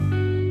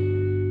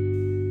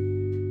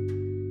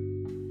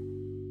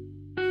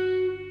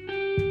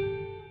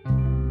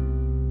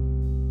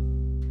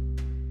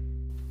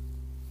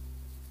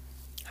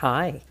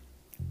Hi,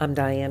 I'm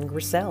Diane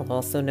Grissel,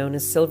 also known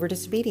as Silver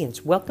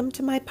Disobedience. Welcome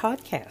to my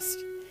podcast.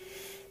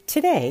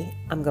 Today,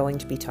 I'm going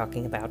to be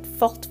talking about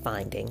fault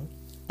finding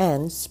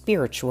and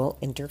spiritual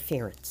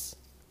interference.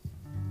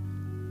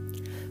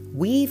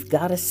 We've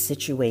got a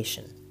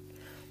situation.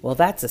 Well,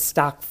 that's a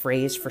stock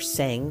phrase for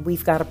saying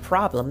we've got a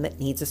problem that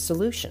needs a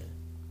solution.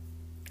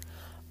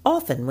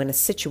 Often, when a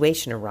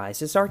situation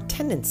arises, our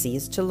tendency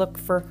is to look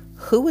for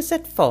who is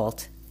at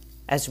fault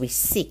as we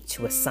seek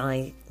to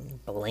assign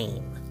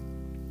blame.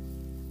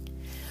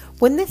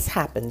 When this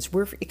happens,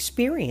 we're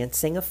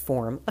experiencing a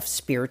form of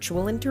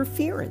spiritual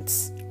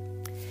interference.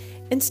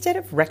 Instead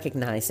of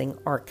recognizing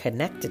our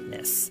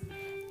connectedness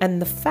and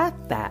the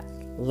fact that,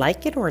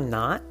 like it or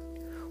not,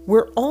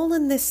 we're all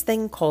in this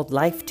thing called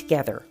life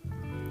together,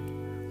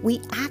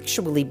 we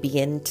actually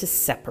begin to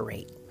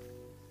separate.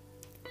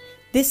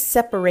 This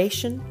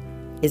separation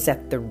is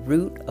at the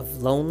root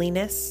of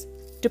loneliness,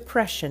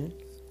 depression,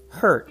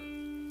 hurt,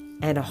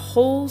 and a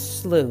whole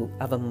slew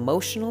of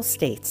emotional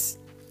states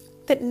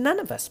that none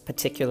of us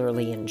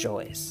particularly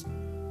enjoys.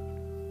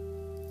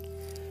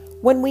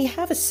 When we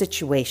have a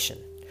situation,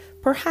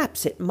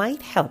 perhaps it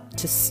might help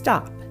to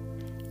stop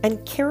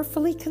and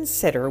carefully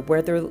consider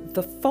whether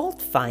the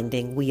fault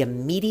finding we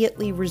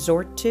immediately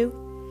resort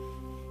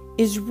to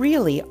is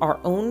really our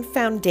own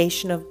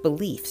foundation of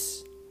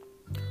beliefs,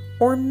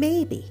 or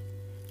maybe,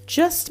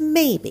 just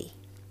maybe,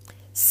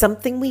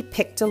 something we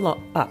picked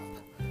up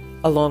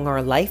along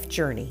our life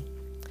journey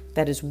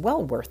that is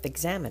well worth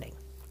examining.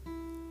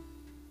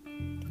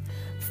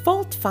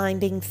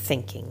 Fault-finding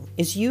thinking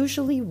is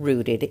usually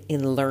rooted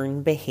in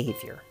learned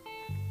behavior.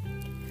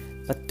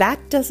 But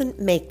that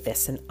doesn't make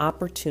this an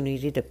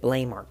opportunity to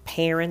blame our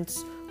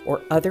parents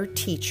or other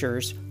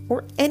teachers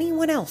or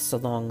anyone else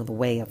along the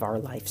way of our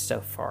life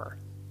so far.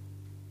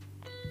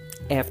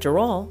 After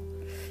all,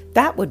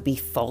 that would be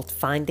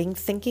fault-finding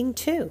thinking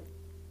too.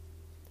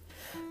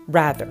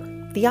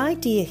 Rather, the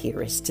idea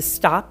here is to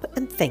stop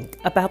and think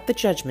about the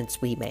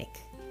judgments we make,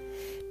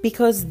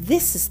 because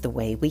this is the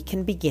way we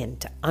can begin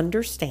to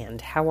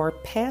understand how our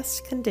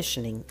past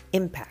conditioning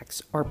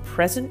impacts our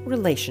present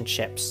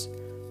relationships,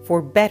 for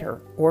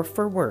better or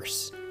for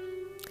worse.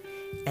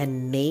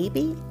 And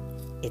maybe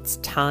it's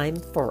time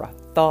for a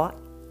thought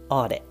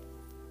audit.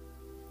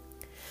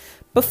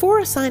 Before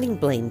assigning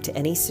blame to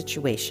any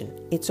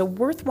situation, it's a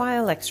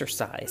worthwhile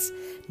exercise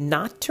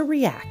not to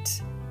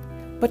react,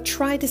 but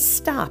try to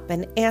stop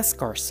and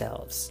ask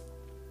ourselves,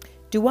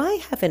 do I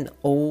have an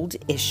old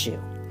issue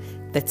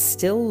that's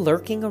still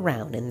lurking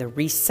around in the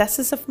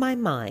recesses of my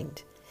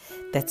mind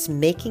that's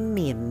making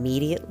me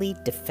immediately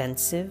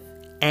defensive,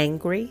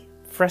 angry,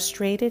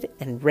 frustrated,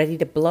 and ready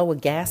to blow a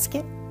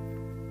gasket?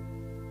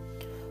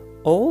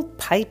 Old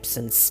pipes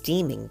and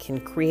steaming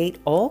can create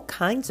all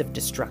kinds of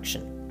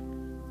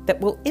destruction that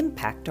will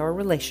impact our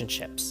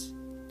relationships.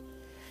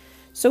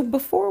 So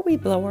before we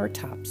blow our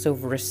tops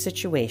over a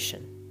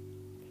situation,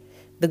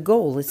 the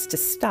goal is to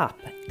stop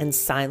and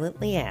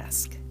silently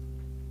ask,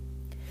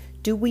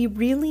 do we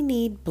really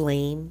need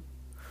blame,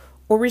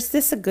 or is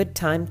this a good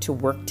time to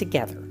work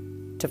together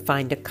to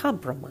find a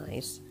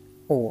compromise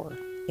or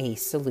a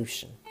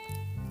solution?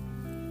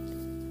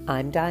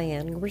 I'm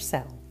Diane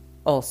Grissel,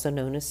 also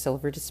known as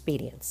Silver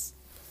Disobedience.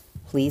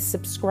 Please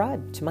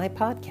subscribe to my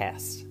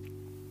podcast.